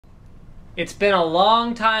It's been a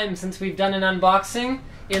long time since we've done an unboxing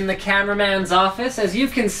in the cameraman's office. As you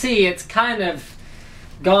can see, it's kind of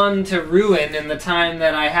gone to ruin in the time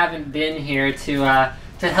that I haven't been here to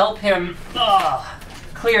help him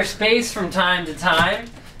clear space from time to time.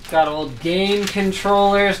 Got old game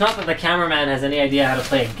controllers. Not that the cameraman has any idea how to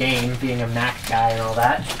play a game, being a Mac guy and all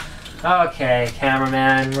that. Okay,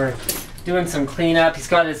 cameraman, we're doing some cleanup. He's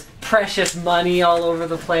got his precious money all over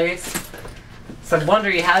the place. It's a wonder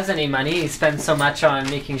he has any money. He spends so much on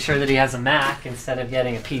making sure that he has a Mac instead of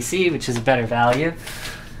getting a PC, which is a better value.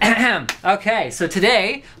 Okay, so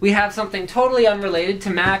today we have something totally unrelated to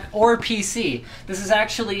Mac or PC. This is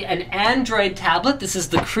actually an Android tablet. This is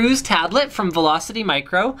the Cruz tablet from Velocity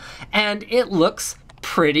Micro, and it looks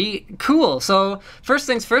pretty cool. So first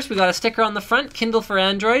things first, we got a sticker on the front, Kindle for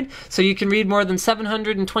Android, so you can read more than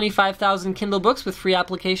 725,000 Kindle books with free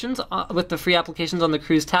applications, with the free applications on the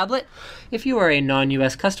Cruz tablet. If you are a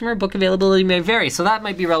non-US customer, book availability may vary, so that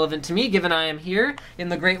might be relevant to me given I am here in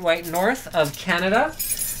the Great White North of Canada.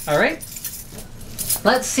 All right,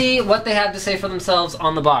 let's see what they have to say for themselves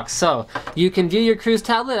on the box. So you can view your Cruz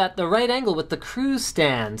tablet at the right angle with the Cruz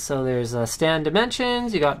stand. So there's stand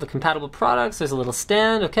dimensions, you got the compatible products, there's a little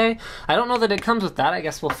stand, okay. I don't know that it comes with that, I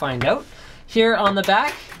guess we'll find out. Here on the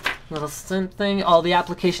back, little something, all the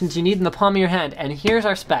applications you need in the palm of your hand. And here's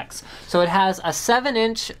our specs. So it has a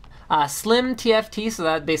 7-inch slim TFT, so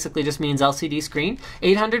that basically just means LCD screen,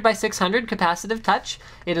 800 by 600 capacitive touch.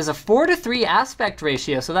 It is a 4:3 aspect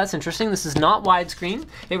ratio, so that's interesting. This is not widescreen.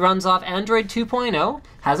 It runs off Android 2.0,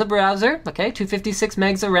 has a browser, okay, 256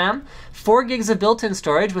 megs of RAM, 4 gigs of built-in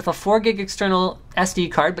storage with a 4 gig external SD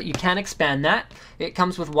card, but you can expand that. It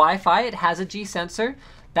comes with Wi-Fi, it has a G sensor.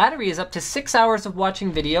 Battery is up to 6 hours of watching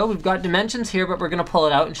video. We've got dimensions here, but we're going to pull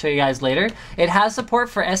it out and show you guys later. It has support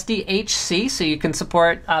for SDHC, so you can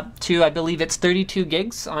support up to, I believe it's 32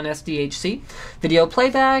 gigs on SDHC. Video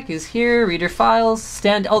playback is here, reader files,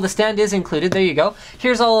 stand. Oh, the stand is included. There you go.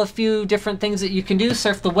 Here's a few different things that you can do.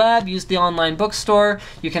 Surf the web, use the online bookstore.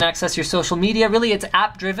 You can access your social media. Really, it's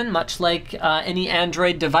app-driven, much like any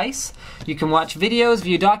Android device. You can watch videos,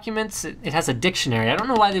 view documents. It has a dictionary. I don't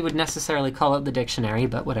know why they would necessarily call it the dictionary,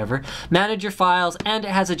 but whatever. Manage your files, and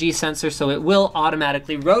it has a G sensor, so it will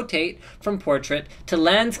automatically rotate from portrait to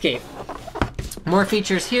landscape. More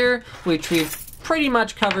features here, which we've pretty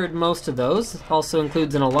much covered most of those. Also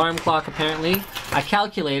includes an alarm clock, apparently. A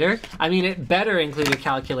calculator. I mean, it better include a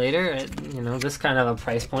calculator at, you know, this kind of a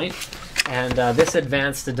price point. And this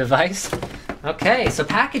advanced device. Okay, so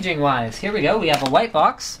packaging-wise, here we go. We have a white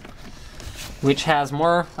box, which has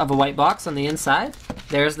more of a white box on the inside.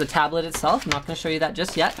 There's the tablet itself. I'm not going to show you that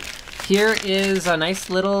just yet. Here is a nice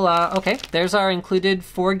little, okay, there's our included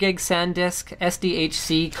 4 gig SanDisk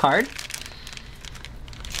SDHC card.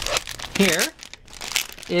 Here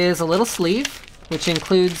is a little sleeve, which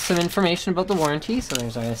includes some information about the warranty. So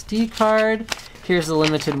there's our SD card. Here's the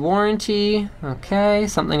limited warranty. Okay,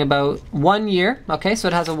 something about 1 year. Okay, so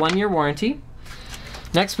it has a 1-year warranty.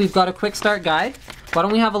 Next, we've got a quick start guide. Why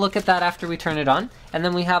don't we have a look at that after we turn it on? And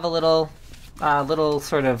then we have a little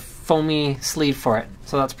sort of foamy sleeve for it.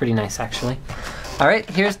 So that's pretty nice, actually. All right,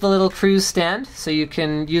 here's the little Cruz stand, so you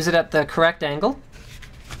can use it at the correct angle.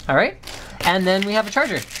 All right, and then we have a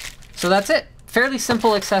charger. So that's it. Fairly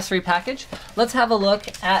simple accessory package. Let's have a look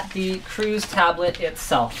at the Cruz tablet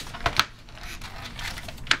itself.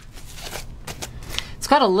 It's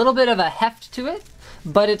got a little bit of a heft to it,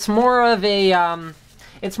 but it's more of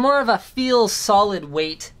a feels solid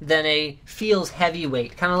weight than a feels heavy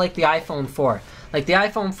weight, kind of like the iPhone 4. Like the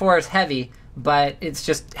iPhone 4 is heavy, but it's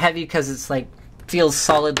just heavy because it's like feels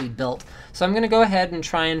solidly built. So I'm going to go ahead and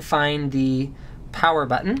try and find the power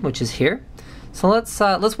button, which is here. So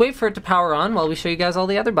let's wait for it to power on while we show you guys all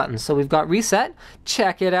the other buttons. So we've got reset,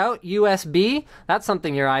 check it out, USB, that's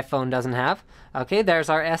something your iPhone doesn't have. Okay, there's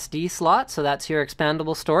our SD slot, so that's your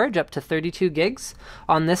expandable storage up to 32 gigs.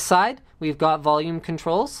 On this side, we've got volume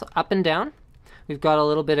controls up and down. We've got a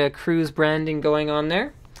little bit of Cruz branding going on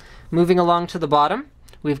there. Moving along to the bottom,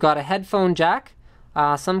 we've got a headphone jack,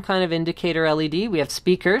 some kind of indicator LED. We have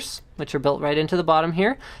speakers, which are built right into the bottom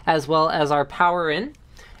here, as well as our power in.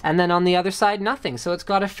 And then on the other side, nothing. So it's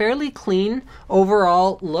got a fairly clean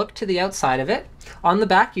overall look to the outside of it. On the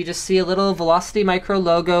back, you just see a little Velocity Micro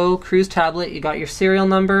logo, Cruz tablet. You got your serial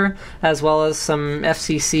number, as well as some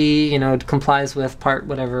FCC, you know, it complies with part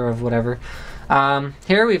whatever of whatever.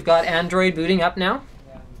 Here we've got Android booting up now.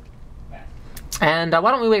 And why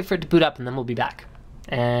don't we wait for it to boot up and then we'll be back.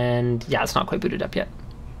 And yeah, it's not quite booted up yet.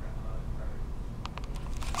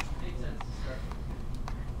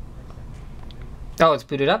 Oh, it's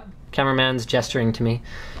booted up? Cameraman's gesturing to me.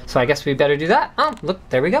 So I guess we better do that. Oh, look,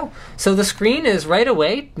 there we go. So the screen is right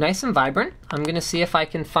away, nice and vibrant. I'm gonna see if I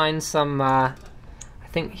can find some, I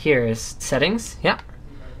think here is settings, yeah.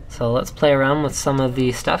 So let's play around with some of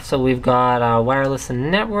the stuff. So we've got wireless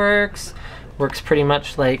and networks. Works pretty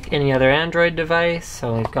much like any other Android device.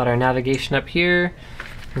 So we've got our navigation up here.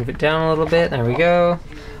 Move it down a little bit, there we go.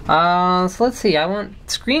 So let's see,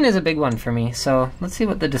 screen is a big one for me, so let's see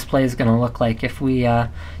what the display is gonna look like if we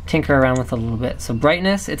tinker around with it a little bit. So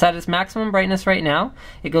brightness, it's at its maximum brightness right now.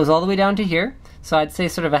 It goes all the way down to here. So I'd say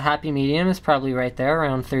sort of a happy medium is probably right there,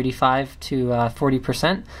 around 35 to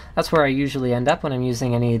 40%. That's where I usually end up when I'm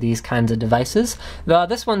using any of these kinds of devices.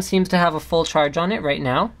 This one seems to have a full charge on it right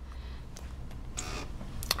now.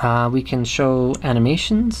 We can show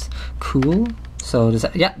animations, cool. So does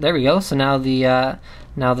that, yeah, there we go. So now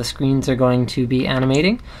the screens are going to be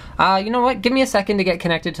animating. You know what? Give me a second to get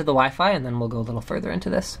connected to the Wi-Fi, and then we'll go a little further into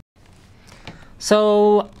this.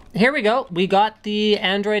 So here we go. We got the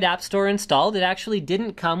Android App Store installed. It actually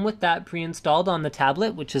didn't come with that pre-installed on the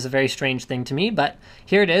tablet, which is a very strange thing to me, but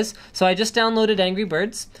here it is. So I just downloaded Angry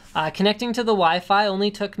Birds. Connecting to the Wi-Fi only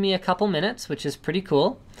took me a couple minutes, which is pretty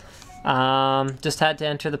cool. Just had to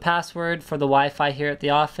enter the password for the Wi-Fi here at the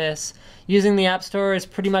office. Using the App Store is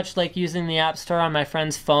pretty much like using the App Store on my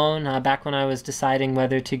friend's phone. Back when I was deciding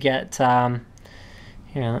whether to get,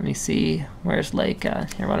 here, let me see, where's like,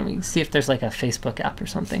 here, why don't we see if there's like a Facebook app or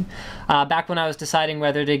something. Back when I was deciding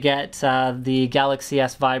whether to get the Galaxy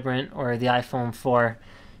S Vibrant or the iPhone 4.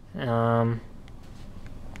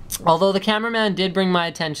 Although the cameraman did bring my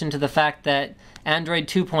attention to the fact that Android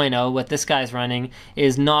 2.0, what this guy's running,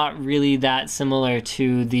 is not really that similar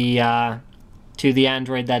to the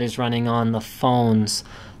Android that is running on the phones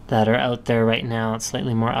that are out there right now. It's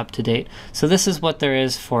slightly more up to date. So this is what there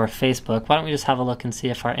is for Facebook. Why don't we just have a look and see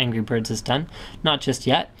if our Angry Birds is done? Not just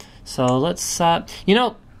yet. So let's, you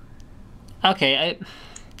know, okay,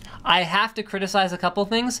 I have to criticize a couple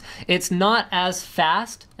things. It's not as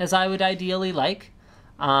fast as I would ideally like.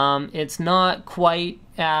 It's not quite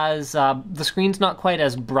as, the screen's not quite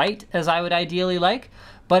as bright as I would ideally like,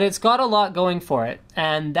 but it's got a lot going for it,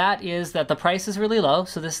 and that is that the price is really low,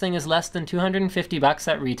 so this thing is less than 250 bucks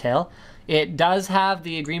at retail. It does have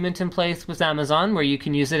the agreement in place with Amazon where you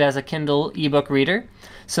can use it as a Kindle ebook reader,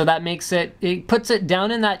 so that makes it puts it down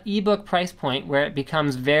in that ebook price point where it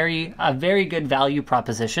becomes a very good value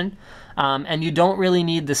proposition. And you don't really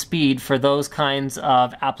need the speed for those kinds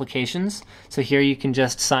of applications. So here you can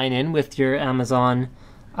just sign in with your Amazon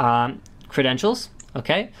credentials.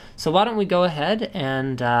 Okay, so why don't we go ahead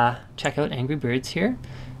and check out Angry Birds here.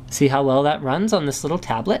 See how well that runs on this little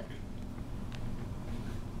tablet.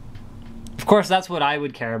 Of course, that's what I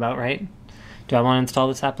would care about, right? Do I want to install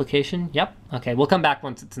this application? Yep. Okay, we'll come back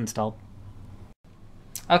once it's installed.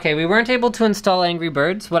 Okay, we weren't able to install Angry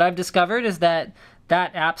Birds. What I've discovered is that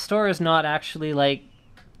App Store is not actually like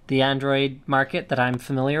the Android market that I'm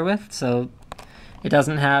familiar with, so it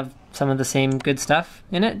doesn't have some of the same good stuff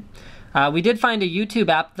in it. We did find a YouTube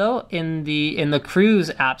app though in the Cruz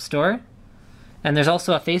App Store, and there's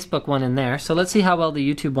also a Facebook one in there. So let's see how well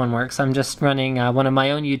the YouTube one works. I'm just running one of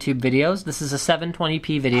my own YouTube videos. This is a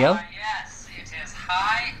 720p video. Yes, it is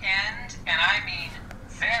high-end, and I mean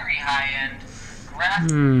very high-end.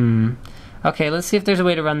 Okay, let's see if there's a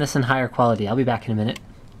way to run this in higher quality. I'll be back in a minute.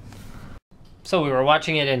 So we were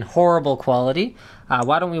watching it in horrible quality.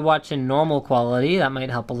 Why don't we watch in normal quality? That might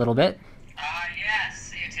help a little bit.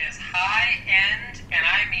 Yes, it is high-end, and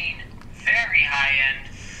I mean very high-end.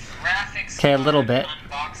 Graphics. Okay, a little bit.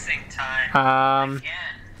 Unboxing time. Again,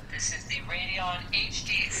 this is the Radeon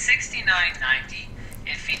HD 6990.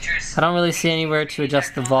 It features. I don't really see anywhere to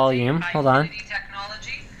adjust the volume. Hold on.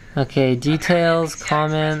 Okay, details,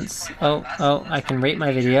 comments. Oh, I can rate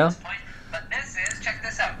my video. But this is, check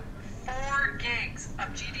this out, 4 gigs of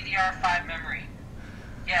GDDR5 memory.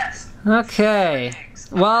 Yes. Okay.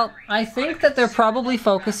 Well, I think that they're probably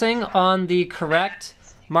focusing on the correct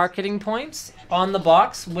marketing points on the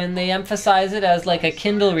box when they emphasize it as like a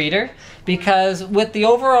Kindle reader, because with the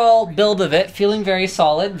overall build of it feeling very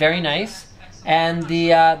solid, very nice, and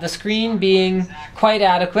the screen being quite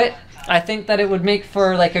adequate, I think that it would make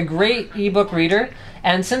for like a great ebook reader.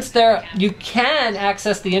 And since you can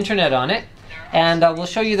access the internet on it, and we'll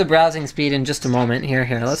show you the browsing speed in just a moment. Here,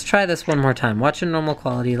 let's try this one more time. Watch in normal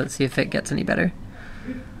quality. Let's see if it gets any better.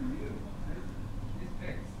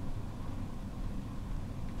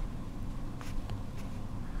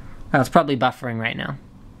 Oh, it's probably buffering right now.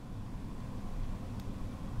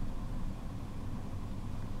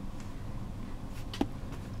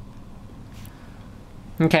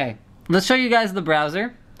 Okay, let's show you guys the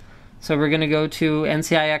browser. So we're going to go to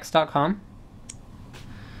ncix.com.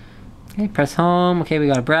 Okay, press home. Okay, we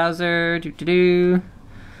got a browser.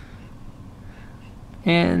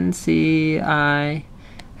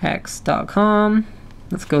 ncix.com.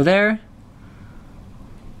 Let's go there.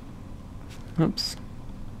 Oops.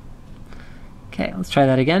 Okay, let's try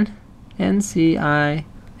that again. ncix.com.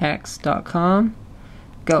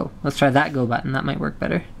 Go. Let's try that go button. That might work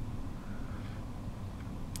better.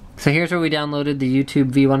 So here's where we downloaded the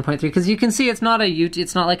YouTube v1.3, because you can see it's not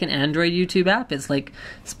like an Android YouTube app. It's like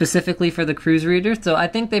specifically for the Cruz reader. So I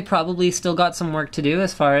think they probably still got some work to do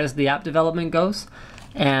as far as the app development goes.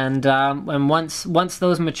 And once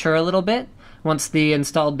those mature a little bit, once the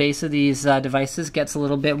installed base of these devices gets a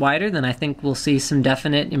little bit wider, then I think we'll see some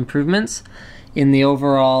definite improvements in the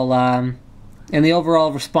overall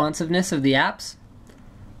responsiveness of the apps.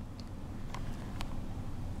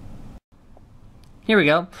 Here we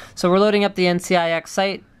go. So we're loading up the NCIX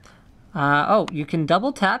site. Oh, you can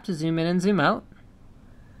double tap to zoom in and zoom out.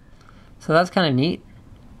 So that's kind of neat.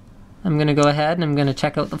 I'm going to go ahead and I'm going to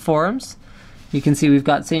check out the forums. You can see we've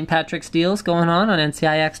got St. Patrick's deals going on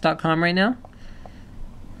ncix.com right now.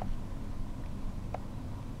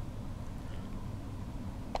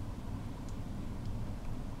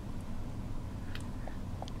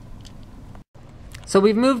 So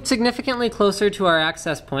we've moved significantly closer to our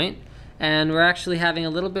access point, and we're actually having a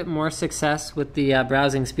little bit more success with the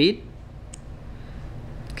browsing speed.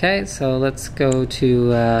 Okay, so let's go to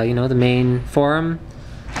the main forum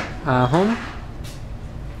home.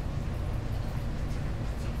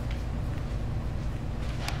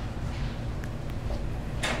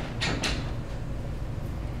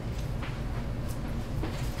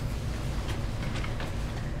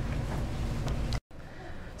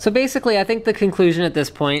 So basically, I think the conclusion at this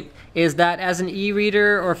point is that as an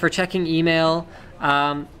e-reader or for checking email,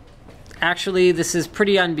 actually this is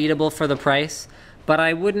pretty unbeatable for the price, but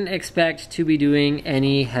I wouldn't expect to be doing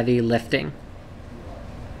any heavy lifting.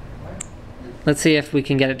 Let's see if we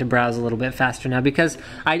can get it to browse a little bit faster now, because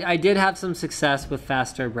I did have some success with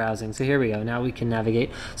faster browsing. So here we go, now we can navigate.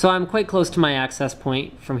 So I'm quite close to my access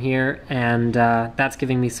point from here, and that's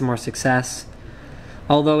giving me some more success.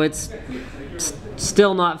 Although it's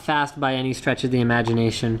still not fast by any stretch of the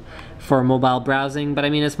imagination for mobile browsing, but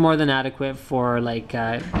I mean it's more than adequate for like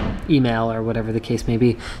email or whatever the case may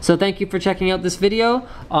be. So thank you for checking out this video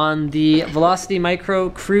on the Velocity Micro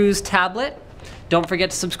Cruz tablet. Don't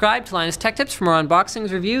forget to subscribe to Linus Tech Tips for more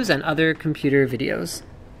unboxings, reviews, and other computer videos.